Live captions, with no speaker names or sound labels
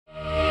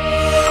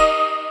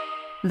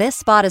This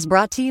spot is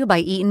brought to you by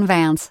Eaton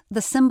Vance,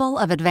 the symbol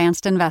of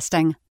advanced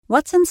investing.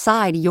 What's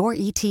inside your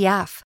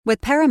ETF?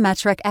 With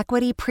Parametric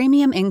Equity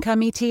Premium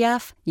Income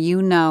ETF,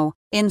 you know.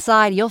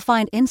 Inside, you'll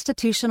find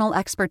institutional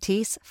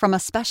expertise from a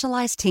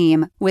specialized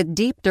team with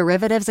deep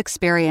derivatives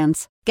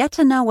experience. Get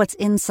to know what's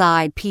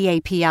inside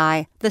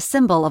PAPI, the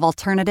symbol of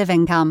alternative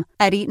income,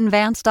 at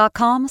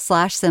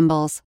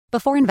eatonvance.com/symbols.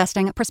 Before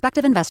investing,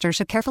 prospective investors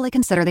should carefully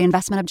consider the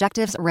investment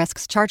objectives,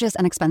 risks, charges,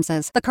 and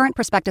expenses. The current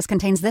prospectus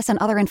contains this and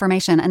other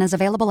information and is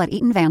available at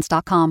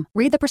eatonvance.com.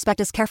 Read the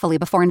prospectus carefully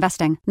before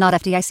investing. Not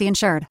FDIC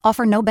insured.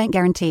 Offer no bank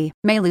guarantee.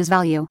 May lose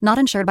value. Not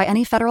insured by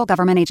any federal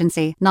government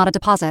agency. Not a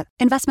deposit.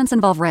 Investments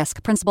involve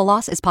risk. Principal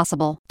loss is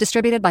possible.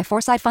 Distributed by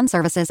Foresight Fund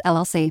Services,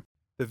 LLC.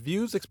 The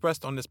views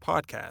expressed on this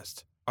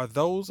podcast are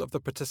those of the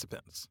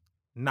participants,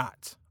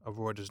 not of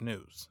Reuters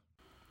News.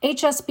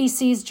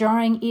 HSBC's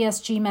jarring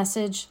ESG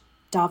message,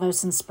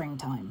 Davos in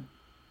springtime.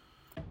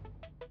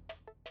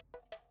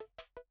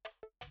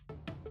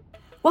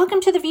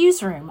 Welcome to the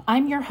Viewsroom.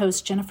 I'm your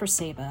host, Jennifer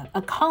Saba,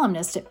 a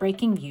columnist at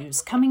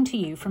Breakingviews, coming to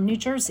you from New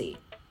Jersey.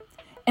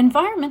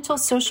 Environmental,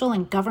 social,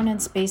 and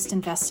governance-based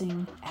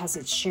investing has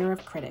its share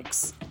of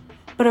critics.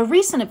 But a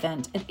recent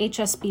event at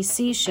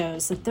HSBC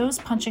shows that those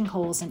punching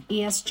holes in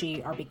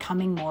ESG are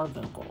becoming more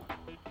vocal.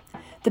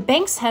 The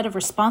bank's head of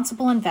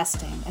responsible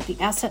investing at the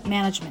asset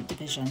management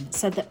division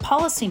said that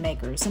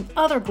policymakers and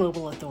other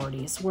global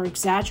authorities were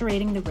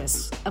exaggerating the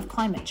risks of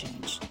climate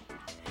change.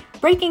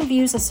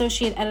 Breakingviews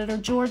associate editor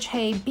George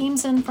Hay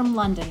beams in from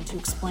London to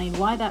explain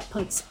why that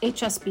puts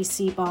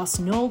HSBC boss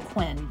Noel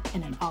Quinn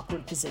in an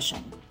awkward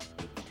position.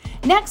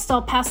 Next,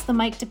 I'll pass the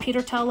mic to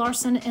Peter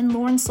Tal-Larsen and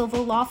Lauren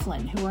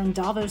Silva-Laughlin, who are in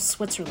Davos,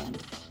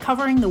 Switzerland,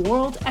 covering the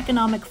World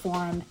Economic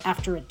Forum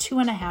after a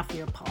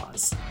 2.5-year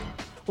pause.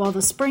 While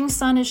the spring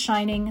sun is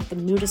shining, the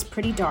mood is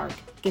pretty dark,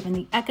 given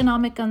the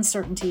economic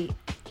uncertainty,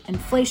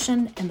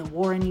 inflation, and the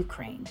war in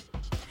Ukraine.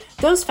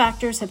 Those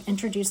factors have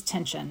introduced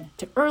tension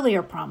to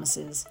earlier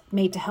promises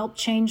made to help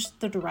change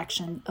the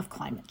direction of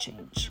climate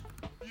change.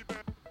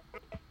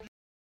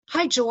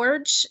 Hi,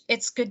 George.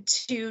 It's good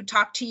to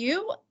talk to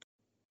you.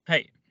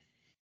 Hey,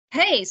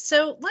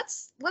 so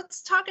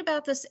let's talk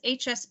about this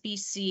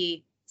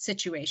HSBC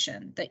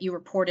situation that you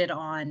reported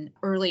on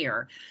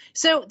earlier.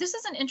 So this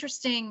is an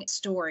interesting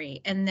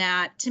story in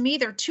that, to me,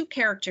 there are two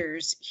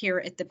characters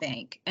here at the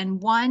bank.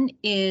 And one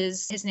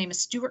is, his name is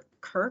Stuart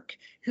Kirk,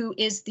 who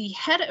is the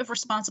head of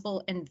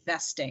responsible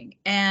investing.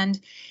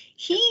 And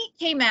he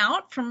came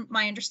out, from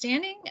my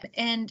understanding,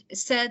 and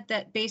said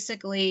that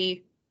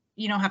basically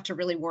you don't have to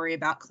really worry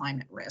about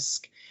climate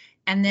risk.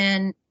 And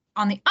then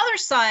on the other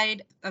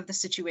side of the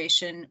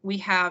situation, we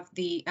have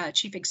the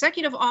chief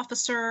executive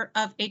officer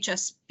of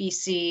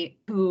HSBC,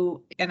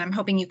 who, and I'm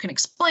hoping you can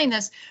explain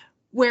this,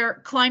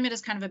 where climate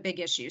is kind of a big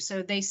issue.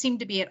 So they seem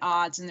to be at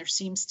odds, and there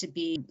seems to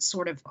be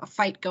sort of a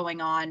fight going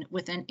on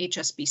within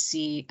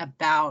HSBC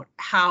about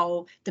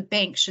how the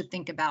bank should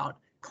think about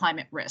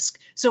climate risk.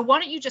 So why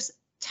don't you just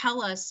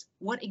tell us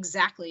what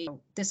exactly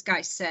this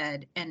guy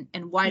said, and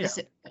why does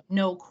it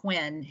Noel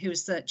Quinn,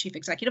 who's the chief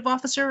executive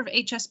officer of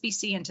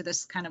HSBC, into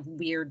this kind of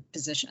weird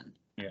position?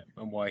 Yeah,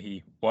 and why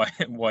he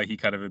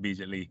kind of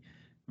immediately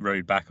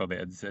rode back on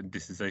it and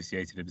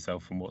disassociated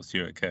himself from what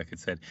Stuart Kirk had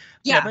said.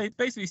 Yeah,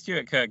 basically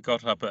Stuart Kirk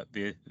got up at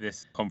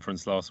this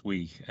conference last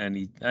week, and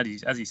he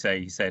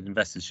said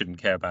investors shouldn't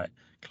care about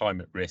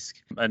climate risk.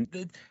 And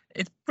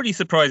it's a pretty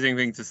surprising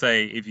thing to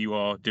say if you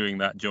are doing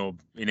that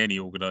job in any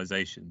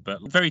organisation.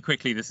 But very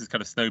quickly, this has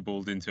kind of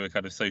snowballed into a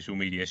kind of social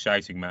media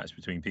shouting match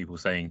between people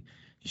saying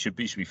he should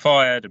be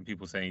fired and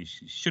people saying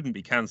he shouldn't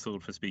be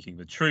cancelled for speaking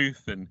the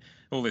truth, and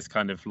all this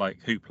kind of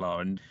like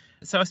hoopla. And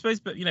so I suppose,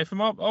 but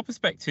from our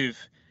perspective,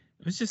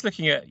 I was just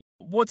looking at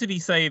what did he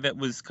say that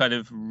was kind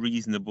of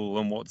reasonable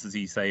and what does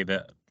he say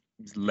that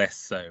is less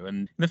so.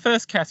 And in the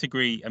first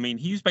category, I mean,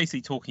 he was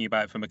basically talking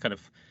about from a kind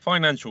of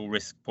financial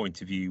risk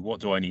point of view, what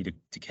do I need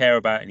to care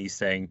about? And he's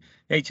saying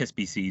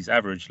HSBC's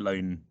average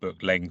loan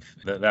book length,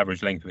 the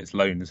average length of its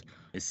loans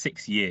is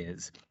 6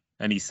 years.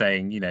 And he's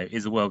saying,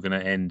 is the world going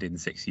to end in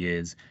 6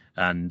 years?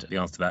 And the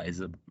answer to that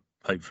is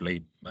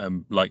hopefully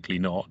likely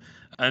not.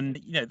 And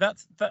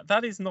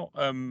that is not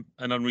an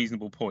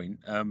unreasonable point,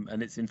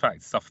 and it's in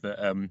fact stuff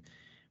that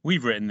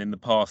we've written in the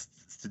past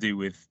to do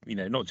with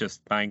not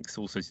just banks,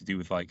 also to do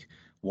with like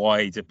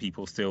why do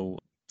people still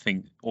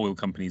think oil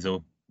companies are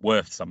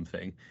worth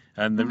something?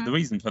 And the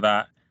reason for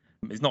that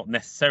is not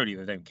necessarily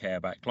they don't care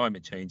about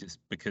climate change. It's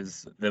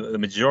because the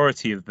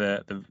majority of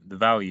the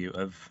value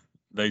of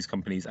those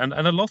companies and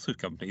a lot of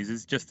companies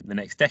is just the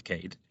next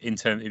decade in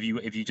terms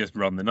if you just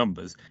run the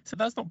numbers. So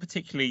that's not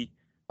particularly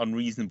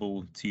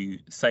unreasonable to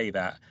say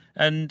that.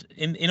 And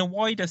in a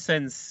wider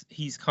sense,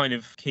 he's kind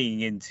of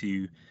keying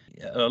into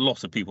a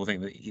lot of people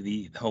think that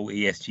the whole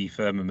ESG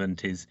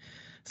firmament is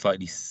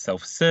slightly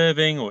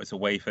self-serving, or it's a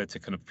way to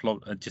kind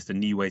of just a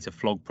new way to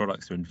flog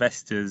products to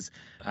investors,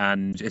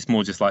 and it's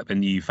more just like the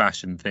new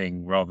fashion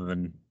thing rather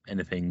than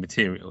anything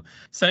material.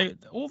 So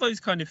all those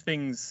kind of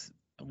things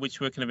which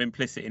were kind of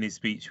implicit in his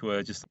speech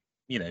were just,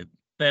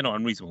 they're not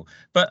unreasonable.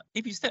 But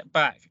if you step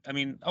back, I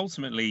mean,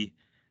 ultimately,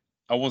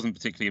 I wasn't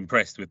particularly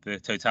impressed with the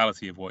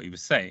totality of what he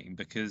was saying,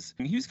 because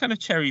he was kind of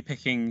cherry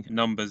picking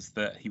numbers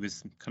that he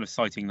was kind of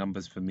citing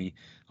numbers from the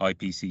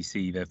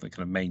IPCC, the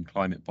kind of main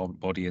climate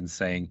body, and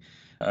saying,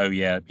 oh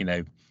yeah,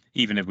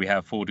 even if we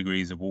have 4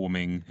 degrees of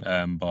warming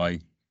by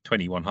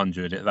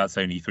 2100, that's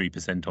only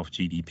 3% off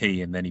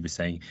GDP. And then he was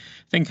saying,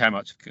 think how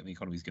much the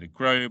economy is going to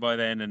grow by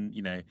then,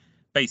 and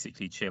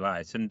basically chill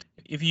out. And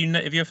if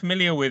you're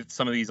familiar with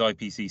some of these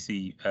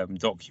IPCC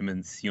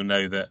documents, you'll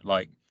know that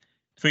like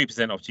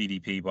 3% off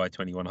GDP by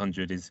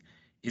 2100 is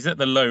at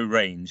the low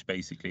range,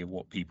 basically, of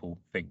what people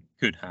think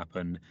could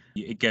happen.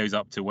 It goes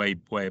up to way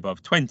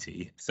above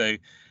 20. So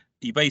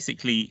you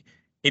basically,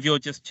 if you're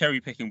just cherry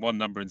picking one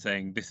number and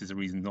saying this is a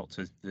reason not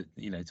to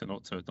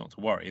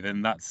worry,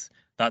 then that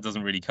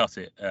doesn't really cut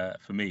it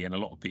for me and a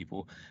lot of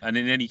people. And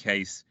in any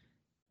case,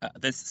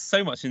 there's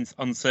so much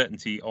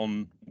uncertainty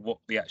on what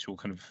the actual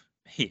kind of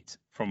hit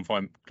from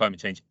climate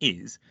change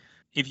is.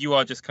 If you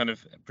are just kind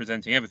of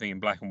presenting everything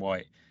in black and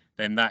white,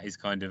 then that is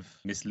kind of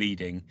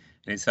misleading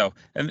in itself.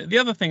 And the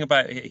other thing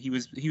about it, he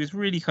was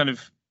really kind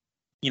of,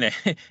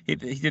 he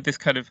did this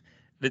kind of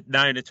the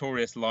now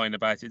notorious line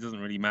about it doesn't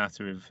really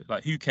matter if,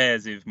 like, who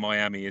cares if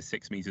Miami is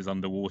 6 meters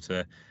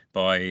underwater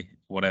by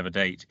whatever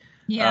date.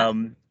 Yeah.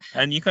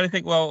 And you kind of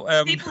think, well,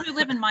 people who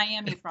live in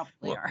Miami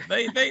probably are.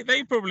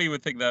 They probably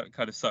would think that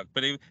kind of sucked.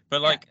 But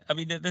I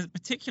mean, there's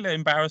particular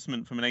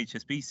embarrassment from an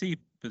HSBC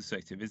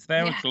perspective. Is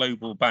they're a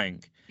global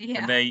bank,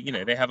 and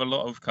they have a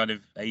lot of kind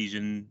of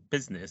Asian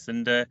business,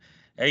 and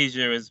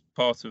Asia is a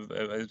part of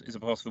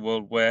the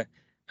world where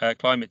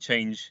climate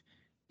change,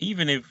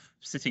 even if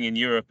sitting in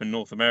Europe and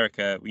North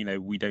America,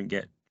 we don't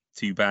get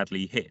too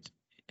badly hit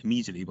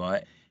immediately by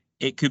it.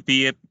 It could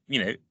be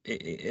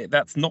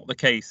that's not the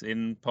case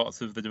in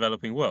parts of the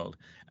developing world.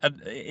 And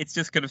it's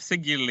just kind of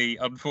singularly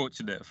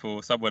unfortunate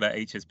for someone at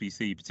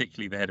HSBC,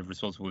 particularly the head of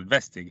responsible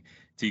investing,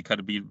 to kind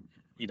of be,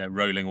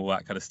 rolling all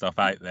that kind of stuff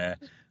out there.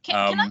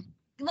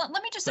 Let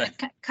me just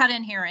cut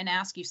in here and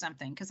ask you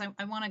something, because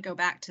I want to go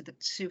back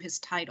to his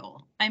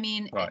title. I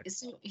mean,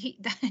 so he,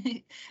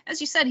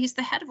 as you said, he's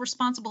the head of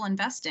responsible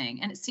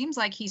investing, and it seems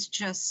like he's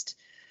just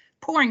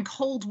pouring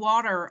cold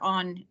water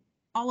on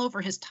all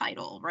over his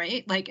title,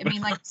 right? Like, I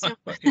mean, like, so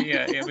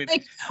yeah. I mean,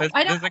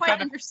 I don't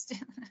quite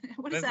understand.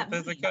 What does that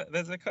mean?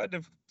 There's a kind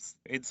of,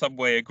 in some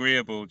way,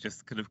 agreeable,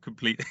 just kind of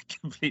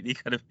completely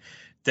kind of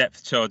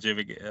depth charge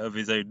of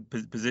his own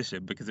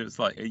position, because it's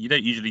like you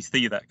don't usually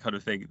see that kind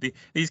of thing.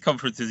 These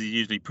conferences are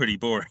usually pretty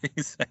boring,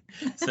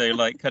 so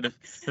like kind of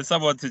for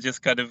someone to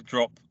just kind of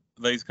drop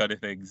those kind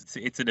of things,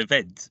 it's an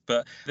event.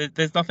 But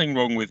there's nothing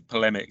wrong with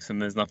polemics, and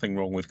there's nothing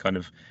wrong with kind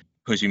of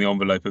pushing the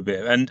envelope a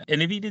bit. And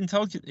if he didn't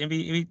tell you, if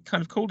he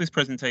kind of called his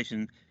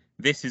presentation,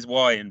 "This is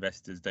why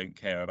investors don't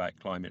care about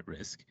climate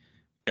risk,"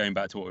 going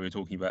back to what we were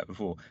talking about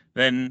before,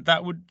 then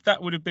that would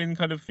have been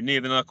kind of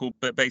near the knuckle,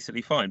 but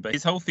basically fine. But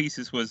his whole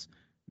thesis was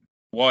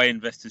why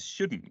investors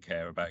shouldn't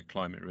care about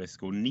climate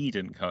risk or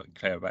needn't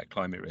care about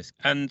climate risk.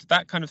 And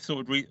that kind of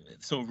sort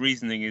of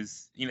reasoning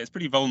is, it's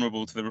pretty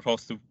vulnerable to the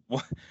riposte of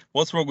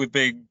what's wrong with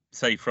being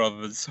safe rather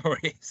than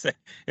sorry. So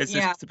it's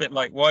just a bit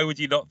like, why would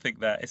you not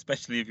think that,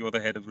 especially if you're the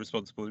head of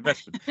responsible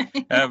investment?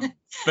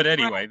 But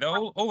anyway,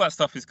 all that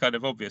stuff is kind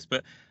of obvious.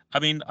 But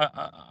I mean,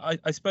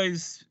 I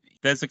suppose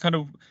there's a kind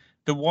of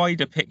the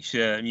wider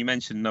picture, and you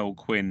mentioned Noel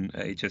Quinn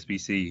at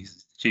HSBC,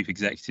 chief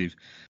executive.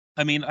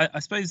 I mean, I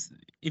suppose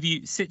if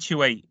you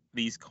situate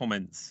these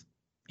comments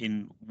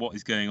in what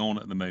is going on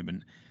at the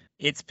moment,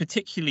 it's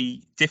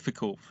particularly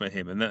difficult for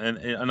him.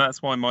 And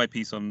that's why my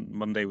piece on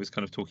Monday was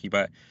kind of talking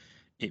about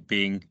it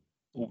being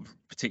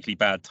particularly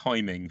bad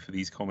timing for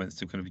these comments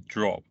to kind of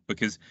drop.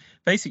 Because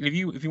basically,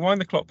 if you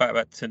wind the clock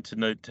back to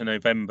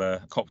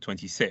November,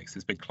 COP26,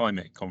 this big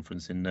climate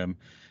conference in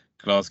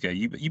Glasgow,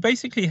 you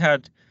basically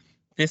had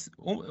this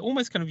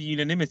almost kind of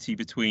unanimity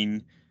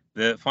between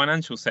the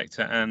financial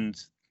sector and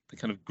the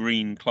kind of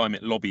green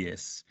climate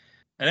lobbyists,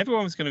 and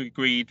everyone was going to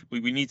agree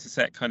we need to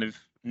set kind of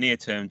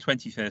near-term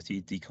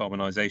 2030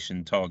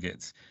 decarbonisation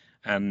targets,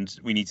 and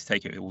we need to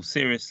take it all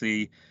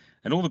seriously.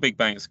 And all the big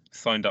banks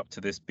signed up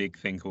to this big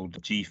thing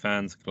called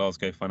GFANZ,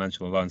 Glasgow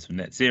Financial Alliance for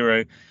Net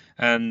Zero,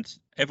 and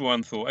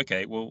everyone thought,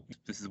 okay, well,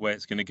 this is where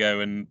it's going to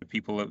go, and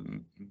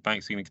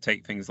banks are going to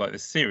take things like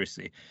this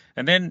seriously.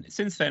 And then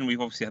since then,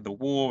 we've obviously had the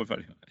war, we've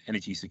had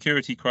energy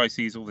security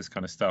crises, all this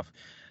kind of stuff.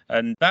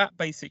 And that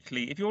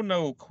basically, if you're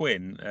Noel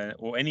Quinn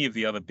or any of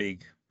the other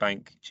big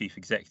bank chief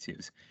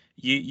executives,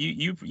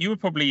 you were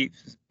probably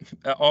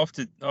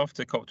after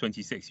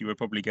COP26, you were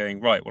probably going,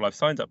 right, well, I've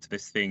signed up to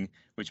this thing,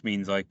 which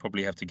means I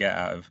probably have to get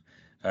out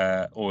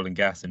of oil and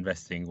gas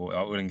investing or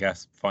oil and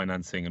gas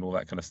financing and all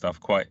that kind of stuff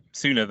quite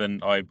sooner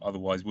than I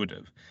otherwise would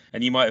have.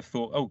 And you might have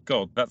thought, oh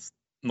God, that's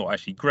not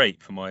actually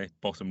great for my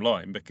bottom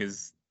line,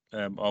 because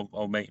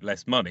I'll make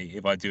less money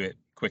if I do it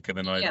quicker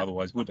than I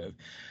otherwise would have.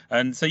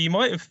 And so you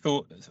might have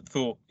thought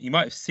you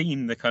might have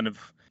seen the kind of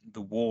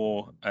the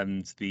war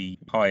and the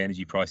high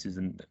energy prices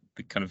and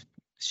the kind of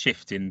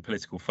shift in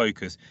political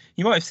focus.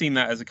 You might have seen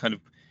that as a kind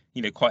of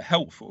quite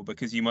helpful,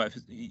 because you might,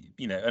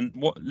 and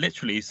what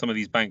literally some of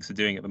these banks are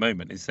doing at the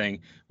moment is saying,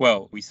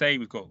 well, we say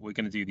we're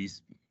going to do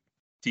these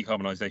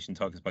decarbonisation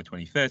targets by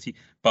 2030,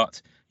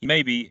 but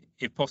maybe,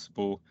 if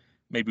possible,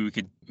 maybe we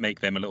could make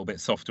them a little bit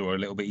softer or a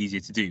little bit easier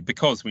to do,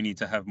 because we need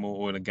to have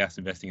more oil and gas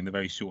investing in the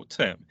very short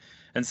term.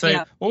 And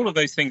so all of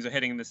those things are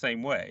heading in the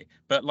same way.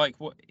 But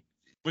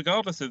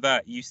regardless of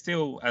that, you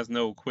still, as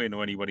Noel Quinn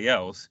or anybody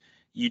else,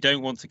 you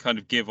don't want to kind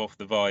of give off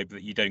the vibe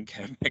that you don't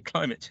care about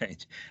climate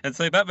change. And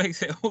so that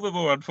makes it all the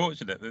more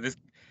unfortunate that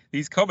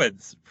these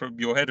comments from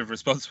your head of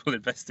responsible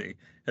investing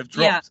have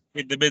dropped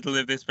in the middle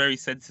of this very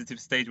sensitive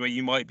stage where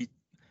you might be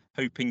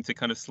hoping to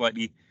kind of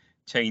slightly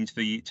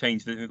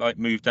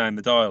move down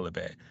the dial a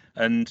bit.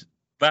 And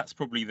that's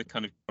probably the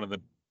kind of one of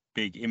the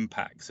big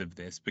impacts of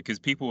this, because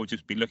people will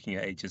just be looking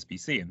at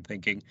HSBC and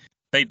thinking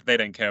they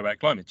don't care about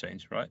climate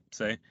change, right?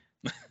 So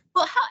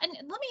well, and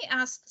let me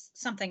ask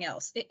something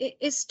else.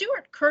 Is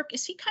Stuart Kirk,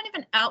 is he kind of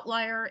an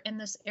outlier in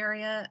this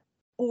area,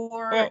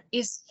 or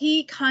is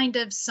he kind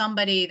of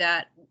somebody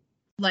that,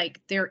 like,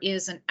 there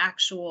is an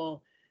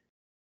actual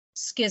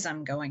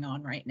schism going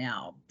on right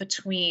now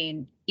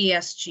between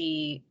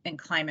ESG and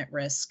climate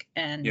risk,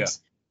 and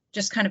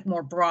just kind of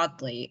more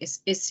broadly,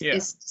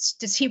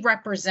 does he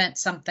represent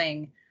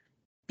something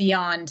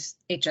beyond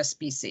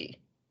HSBC?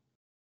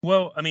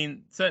 Well, I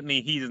mean,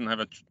 certainly he doesn't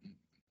have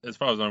as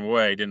far as I'm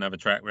aware, he didn't have a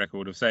track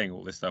record of saying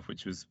all this stuff,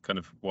 which was kind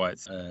of why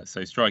it's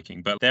so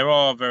striking. But there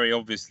are very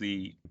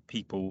obviously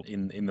people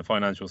in the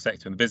financial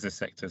sector and the business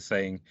sector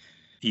saying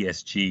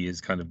ESG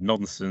is kind of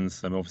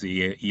nonsense. And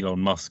obviously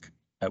Elon Musk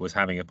was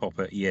having a pop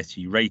at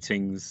ESG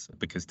ratings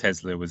because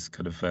Tesla was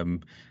kind of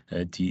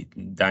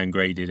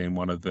downgraded in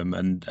one of them.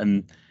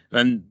 And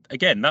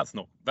again,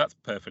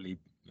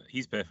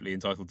 he's perfectly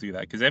entitled to do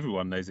that, because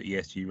everyone knows that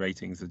ESG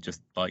ratings are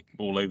just like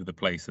all over the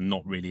place and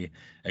not really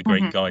a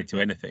great guide to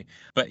anything.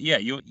 But yeah,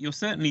 you're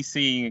certainly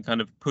seeing a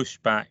kind of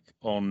pushback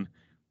on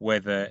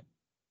whether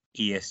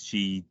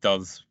ESG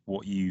does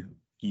what you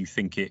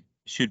think it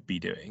should be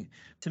doing.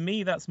 To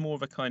me, that's more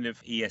of a kind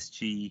of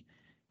ESG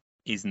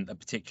isn't a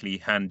particularly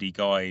handy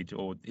guide,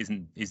 or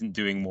isn't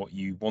doing what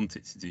you want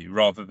it to do,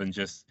 rather than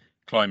just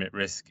climate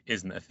risk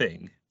isn't a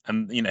thing.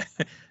 And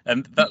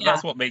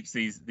that's what makes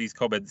these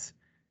comments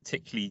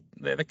particularly,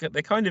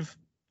 they're kind of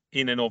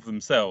in and of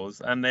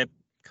themselves, and they're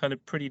kind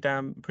of pretty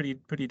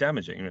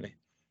damaging, really.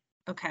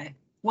 Okay.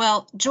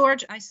 Well,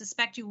 George, I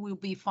suspect you will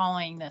be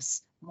following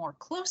this more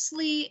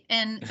closely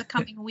in the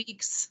coming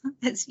weeks,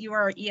 as you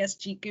are our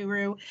ESG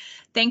guru.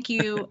 Thank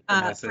you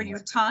for your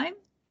time.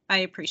 I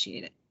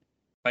appreciate it.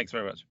 Thanks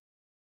very much.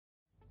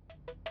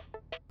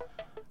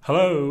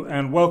 Hello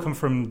and welcome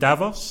from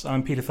Davos.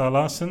 I'm Peter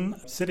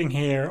Thar-Larsen, sitting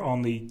here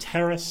on the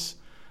terrace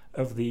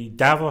of the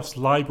Davos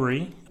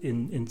Library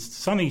in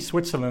sunny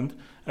Switzerland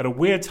at a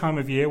weird time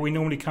of year. We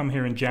normally come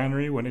here in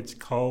January when it's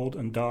cold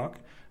and dark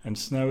and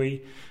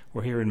snowy.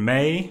 We're here in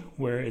May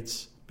where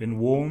it's been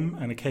warm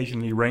and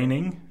occasionally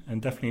raining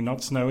and definitely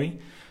not snowy.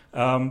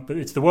 But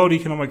it's the World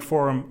Economic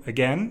Forum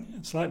again.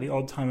 It's a slightly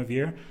odd time of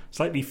year.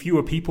 Slightly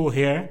fewer people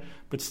here,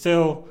 but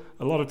still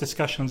a lot of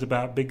discussions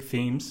about big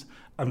themes.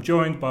 I'm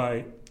joined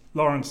by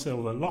Lauren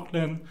Silver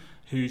Lachlan,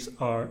 who's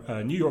our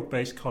New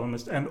York-based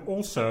columnist and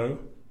also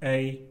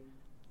a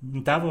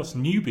Davos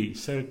newbie.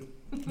 So,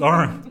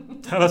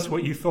 Lauren, tell us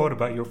what you thought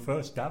about your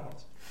first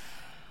Davos.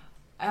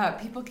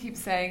 People keep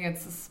saying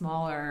it's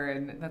smaller,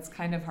 and that's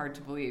kind of hard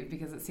to believe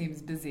because it seems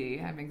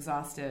busy. I'm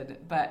exhausted.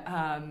 But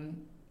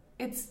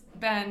it's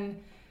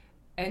been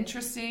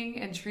interesting,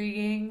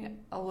 intriguing,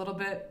 a little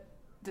bit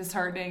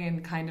disheartening,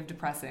 and kind of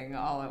depressing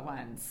all at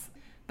once.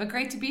 But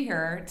great to be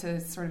here to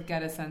sort of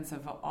get a sense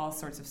of all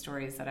sorts of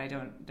stories that I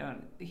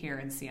don't hear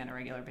and see on a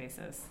regular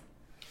basis.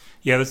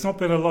 Yeah, there's not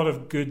been a lot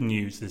of good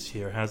news this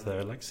year, has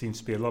there? Seems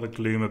to be a lot of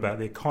gloom about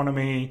the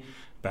economy,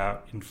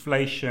 about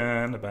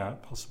inflation,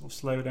 about possible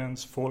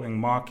slowdowns, falling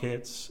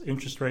markets,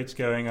 interest rates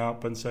going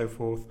up, and so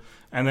forth.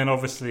 And then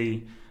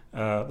obviously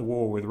the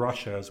war with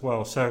Russia as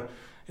well. So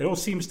it all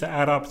seems to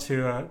add up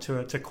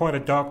to quite a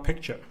dark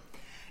picture.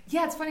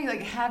 Yeah, it's funny,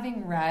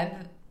 having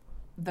read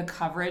the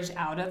coverage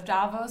out of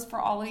Davos for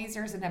all these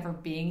years and never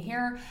being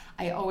here,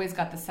 I always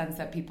got the sense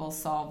that people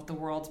solved the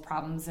world's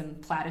problems in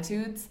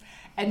platitudes.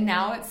 And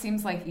now it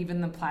seems like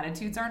even the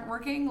platitudes aren't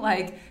working.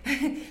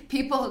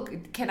 People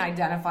can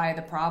identify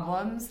the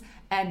problems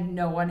and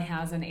no one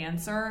has an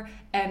answer.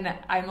 And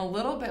I'm a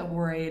little bit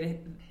worried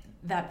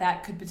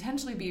that could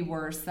potentially be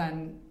worse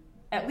than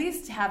at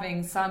least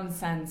having some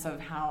sense of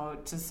how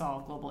to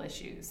solve global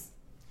issues.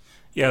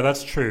 Yeah,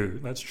 that's true.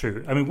 That's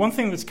true. I mean, one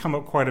thing that's come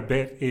up quite a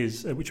bit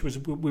is, which was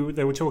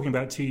they were talking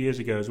about 2 years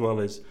ago as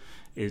well,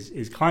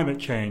 is climate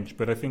change.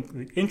 But I think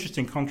the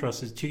interesting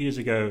contrast is 2 years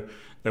ago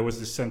there was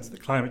this sense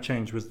that climate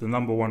change was the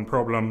number one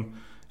problem.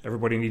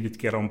 Everybody needed to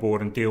get on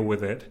board and deal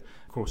with it.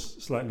 Of course,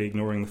 slightly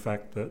ignoring the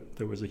fact that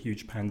there was a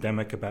huge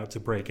pandemic about to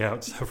break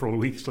out several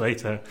weeks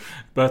later.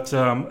 But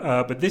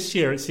this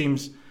year it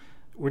seems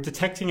we're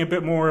detecting a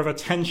bit more of a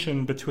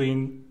tension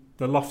between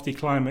the lofty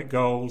climate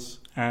goals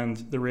and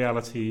the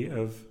reality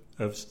of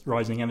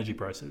rising energy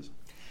prices.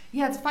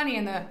 Yeah, it's funny.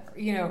 In the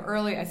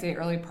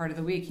early part of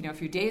the week, a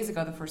few days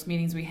ago, the first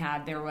meetings we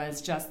had, there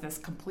was just this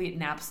complete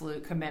and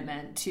absolute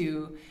commitment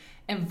to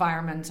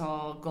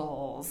environmental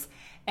goals.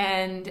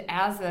 And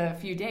as a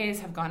few days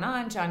have gone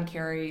on, John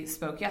Kerry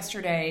spoke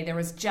yesterday, there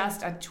was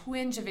just a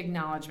twinge of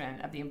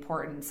acknowledgement of the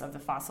importance of the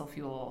fossil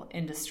fuel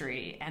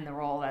industry and the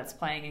role that's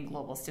playing in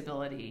global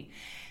stability.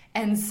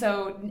 And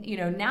so,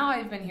 now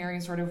I've been hearing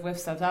sort of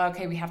whiffs of,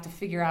 okay, we have to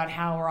figure out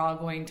how we're all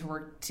going to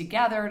work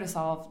together to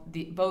solve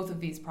both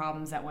of these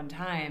problems at one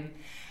time.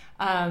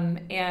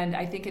 And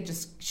I think it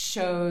just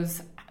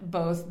shows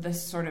both the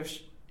sort of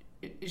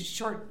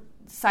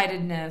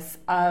short-sightedness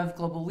of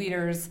global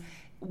leaders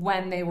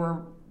when they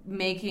were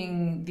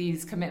making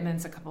these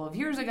commitments a couple of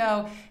years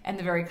ago and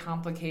the very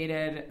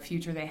complicated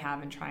future they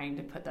have in trying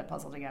to put that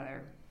puzzle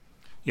together.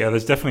 Yeah,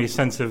 there's definitely a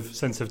sense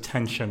of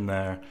tension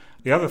there.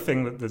 The other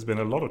thing that there's been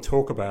a lot of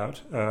talk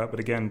about, but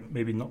again,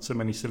 maybe not so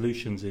many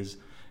solutions, is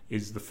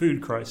the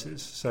food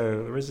crisis.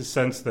 So there is a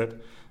sense that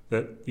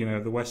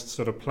the West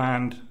sort of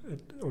planned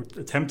or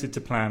attempted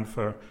to plan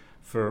for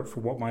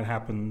what might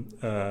happen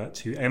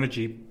to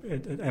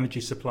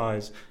energy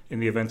supplies in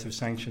the event of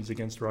sanctions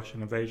against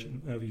Russian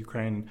invasion of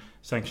Ukraine,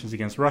 sanctions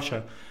against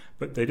Russia.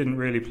 But they didn't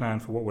really plan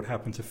for what would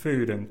happen to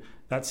food, and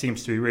that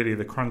seems to be really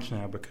the crunch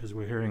now, because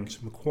we're hearing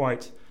some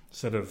quite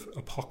sort of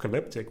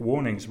apocalyptic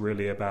warnings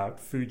really about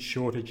food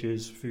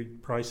shortages,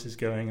 food prices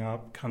going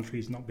up,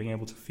 countries not being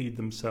able to feed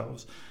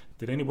themselves.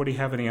 Did anybody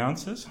have any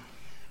answers?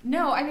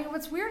 No, I mean,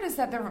 what's weird is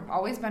that there have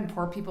always been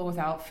poor people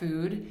without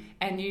food,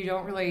 and you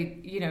don't really,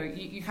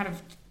 you kind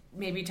of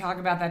maybe talk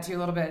about that too a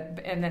little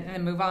bit and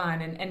then move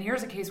on. And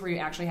here's a case where you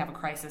actually have a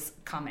crisis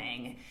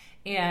coming.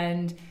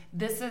 And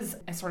this is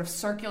a sort of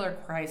circular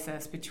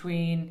crisis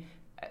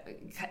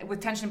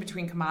with tension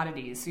between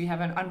commodities. So you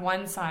have on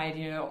one side,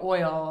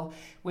 oil,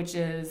 which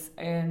is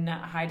in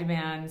high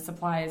demand,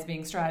 supply is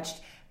being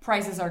stretched,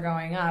 prices are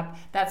going up.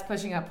 That's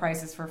pushing up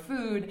prices for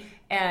food,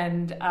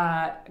 and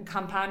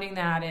compounding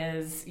that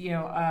is,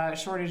 a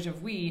shortage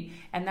of wheat,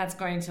 and that's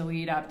going to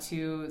lead up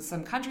to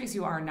some countries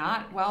who are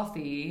not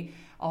wealthy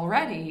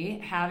already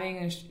having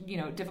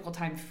a difficult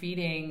time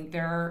feeding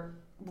their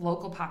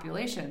local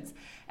populations.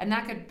 And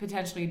that could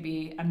potentially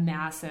be a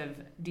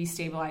massive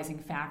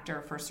destabilizing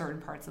factor for certain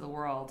parts of the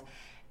world.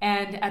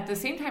 And at the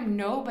same time,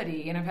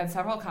 nobody, and I've had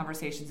several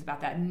conversations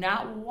about that,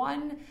 not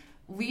one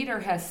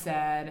leader has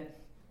said,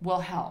 we'll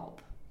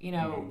help. We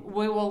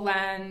will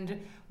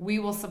lend, we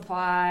will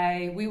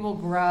supply, we will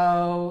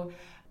grow.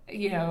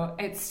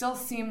 It still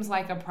seems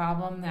like a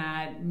problem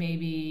that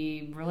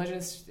maybe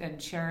religious and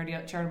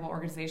charitable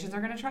organizations are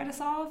going to try to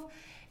solve.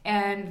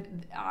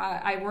 And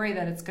I worry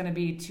that it's going to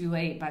be too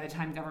late by the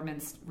time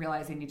governments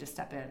realize they need to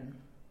step in.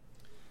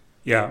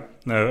 Yeah,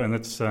 no, and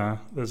it's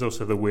there's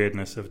also the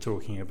weirdness of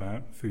talking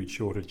about food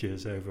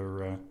shortages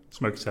over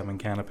smoked salmon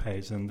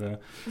canapes and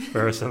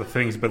various other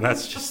things, but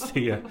that's just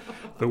the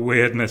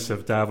weirdness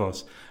of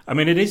Davos. I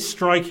mean, it is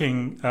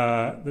striking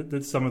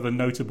that some of the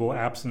notable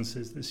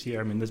absences this year.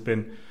 I mean, there's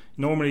been,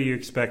 normally you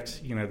expect,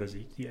 there's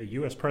a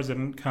US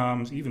president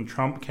comes, even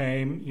Trump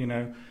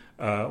came,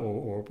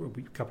 or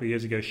a couple of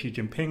years ago, Xi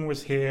Jinping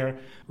was here.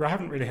 I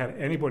haven't really had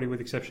anybody, with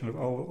the exception of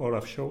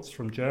Olaf Scholz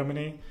from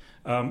Germany.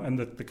 And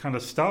the kind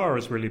of star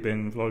has really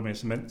been Volodymyr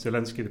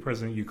Zelensky, the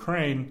president of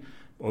Ukraine,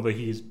 although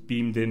he's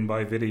beamed in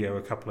by video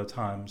a couple of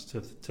times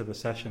to the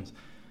sessions.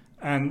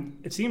 And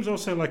it seems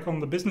also like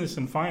on the business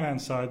and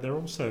finance side, there are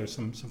also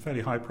some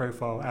fairly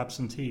high-profile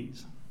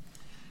absentees.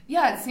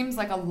 Yeah, it seems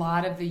like a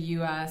lot of the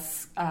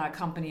U.S.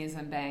 Companies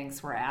and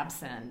banks were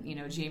absent.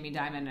 Jamie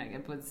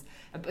Dimon was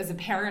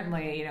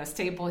apparently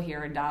staple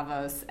here in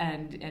Davos,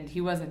 and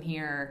he wasn't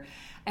here,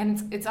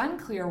 and it's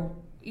unclear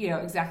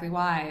exactly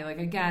why. Like,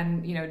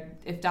 again,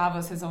 if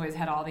Davos has always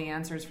had all the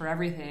answers for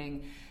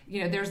everything,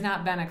 there's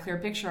not been a clear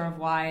picture of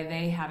why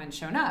they haven't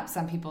shown up.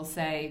 Some people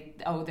say,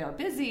 oh, they're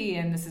busy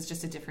and this is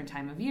just a different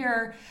time of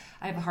year.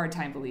 I have a hard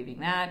time believing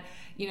that.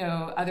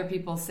 Other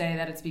people say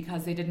that it's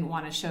because they didn't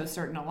want to show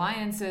certain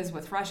alliances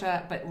with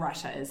Russia, but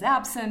Russia is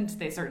absent.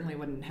 They certainly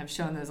wouldn't have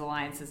shown those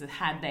alliances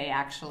had they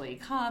actually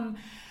come.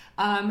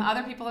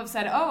 Other people have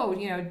said,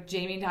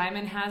 Jamie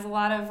Dimon has a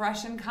lot of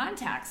Russian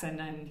contacts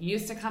and he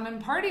used to come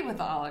and party with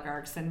the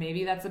oligarchs, and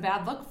maybe that's a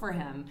bad look for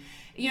him.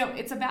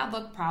 It's a bad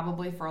look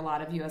probably for a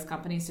lot of U.S.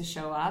 companies to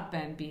show up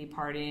and be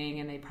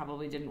partying, and they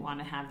probably didn't want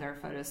to have their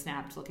photos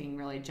snapped looking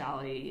really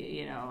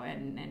jolly,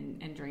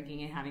 and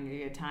drinking and having a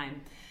good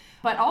time.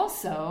 But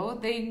also,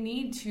 they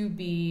need to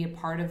be a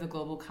part of the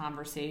global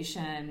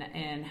conversation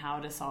in how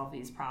to solve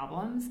these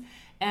problems.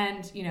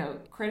 And,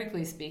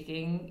 critically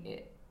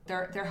speaking,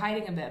 they're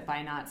hiding a bit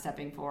by not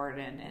stepping forward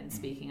and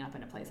speaking up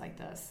in a place like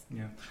this.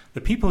 Yeah,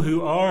 the people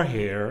who are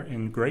here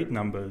in great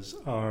numbers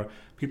are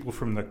people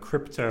from the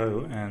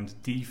crypto and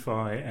DeFi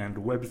and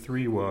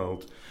Web3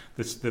 world.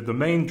 The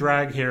main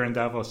drag here in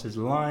Davos is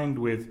lined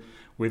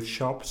with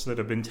shops that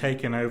have been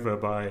taken over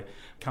by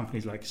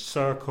companies like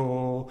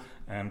Circle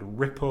and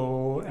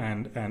Ripple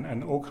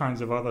and all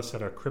kinds of other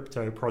sort of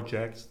crypto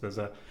projects. There's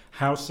a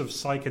house of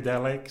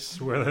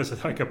psychedelics where there's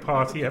like a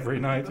party every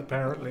night,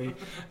 apparently.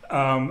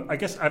 I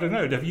guess, I don't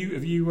know, have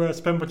you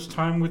spent much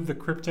time with the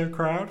crypto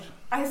crowd?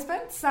 I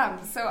spent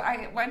some. So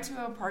I went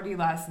to a party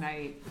last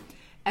night,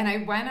 and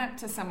I went up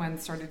to someone,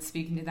 started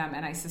speaking to them,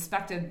 and I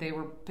suspected they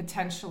were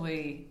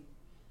potentially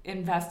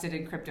invested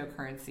in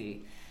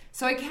cryptocurrency.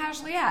 So I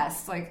casually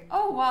asked, like,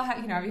 oh, well, have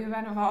you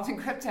been involved in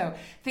crypto?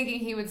 Thinking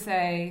he would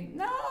say,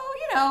 no,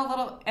 a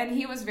little. And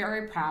he was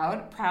very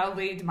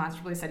proudly,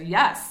 demonstrably said,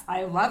 yes,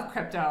 I love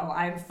crypto.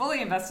 I'm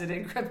fully invested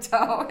in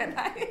crypto. And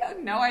I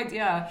had no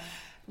idea,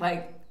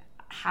 like,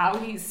 how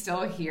he's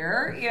still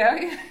here. He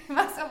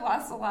must have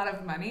lost a lot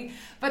of money.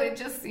 But it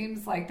just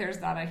seems like there's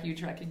not a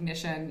huge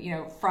recognition,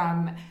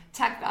 from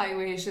tech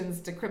valuations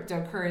to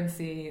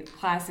cryptocurrency.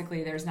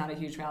 Classically, there's not a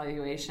huge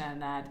valuation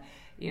that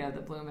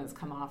the bloom has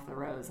come off the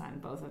rose on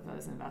both of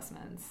those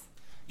investments.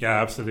 Yeah,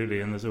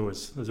 absolutely. And there's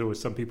always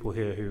some people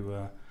here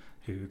who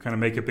kind of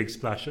make a big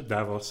splash at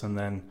Davos and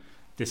then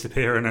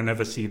disappear and are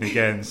never seen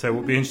again. So it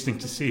will be interesting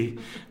to see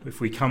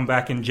if we come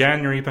back in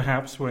January,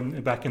 perhaps,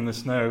 when back in the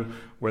snow,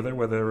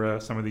 whether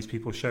some of these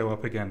people show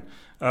up again.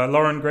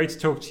 Lauren, great to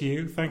talk to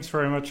you. Thanks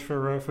very much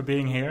for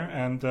being here.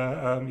 And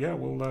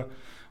we'll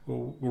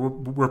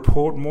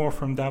report more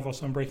from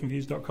Davos on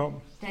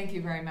breakingviews.com. Thank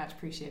you very much.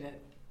 Appreciate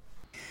it.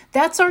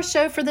 That's our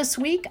show for this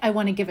week. I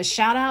want to give a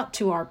shout out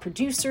to our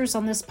producers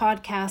on this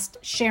podcast,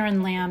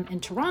 Sharon Lamb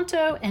in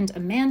Toronto and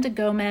Amanda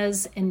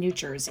Gomez in New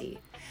Jersey.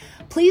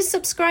 Please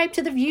subscribe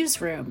to the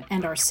Viewsroom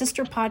and our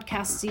sister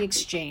podcast, The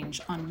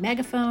Exchange, on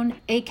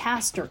Megaphone,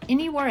 Acast, or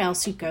anywhere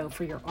else you go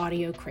for your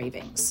audio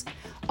cravings.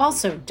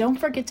 Also, don't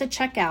forget to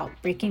check out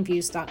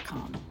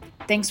breakingviews.com.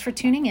 Thanks for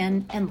tuning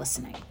in and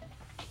listening.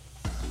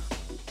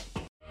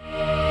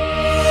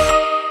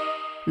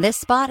 This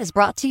spot is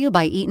brought to you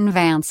by Eaton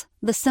Vance,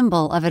 the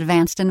symbol of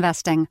advanced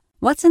investing.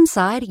 What's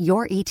inside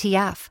your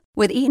ETF?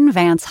 With Eaton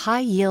Vance High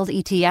Yield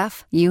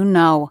ETF, you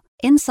know.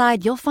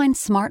 Inside, you'll find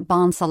smart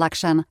bond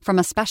selection from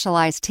a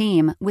specialized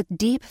team with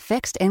deep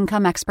fixed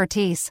income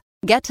expertise.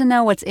 Get to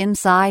know what's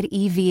inside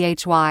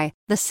EVHY,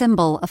 the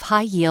symbol of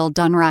high yield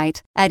done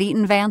right, at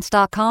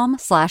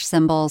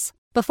eatonvance.com/symbols.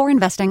 Before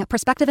investing,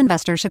 prospective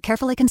investors should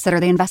carefully consider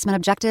the investment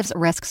objectives,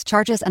 risks,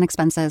 charges, and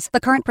expenses. The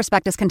current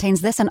prospectus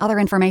contains this and other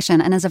information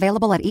and is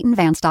available at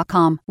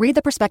eatonvance.com. Read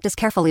the prospectus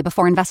carefully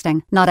before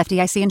investing. Not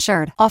FDIC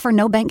insured. Offer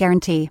no bank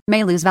guarantee.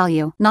 May lose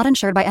value. Not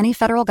insured by any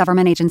federal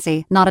government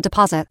agency. Not a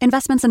deposit.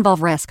 Investments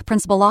involve risk.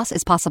 Principal loss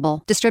is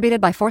possible. Distributed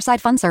by Foresight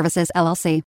Fund Services, LLC.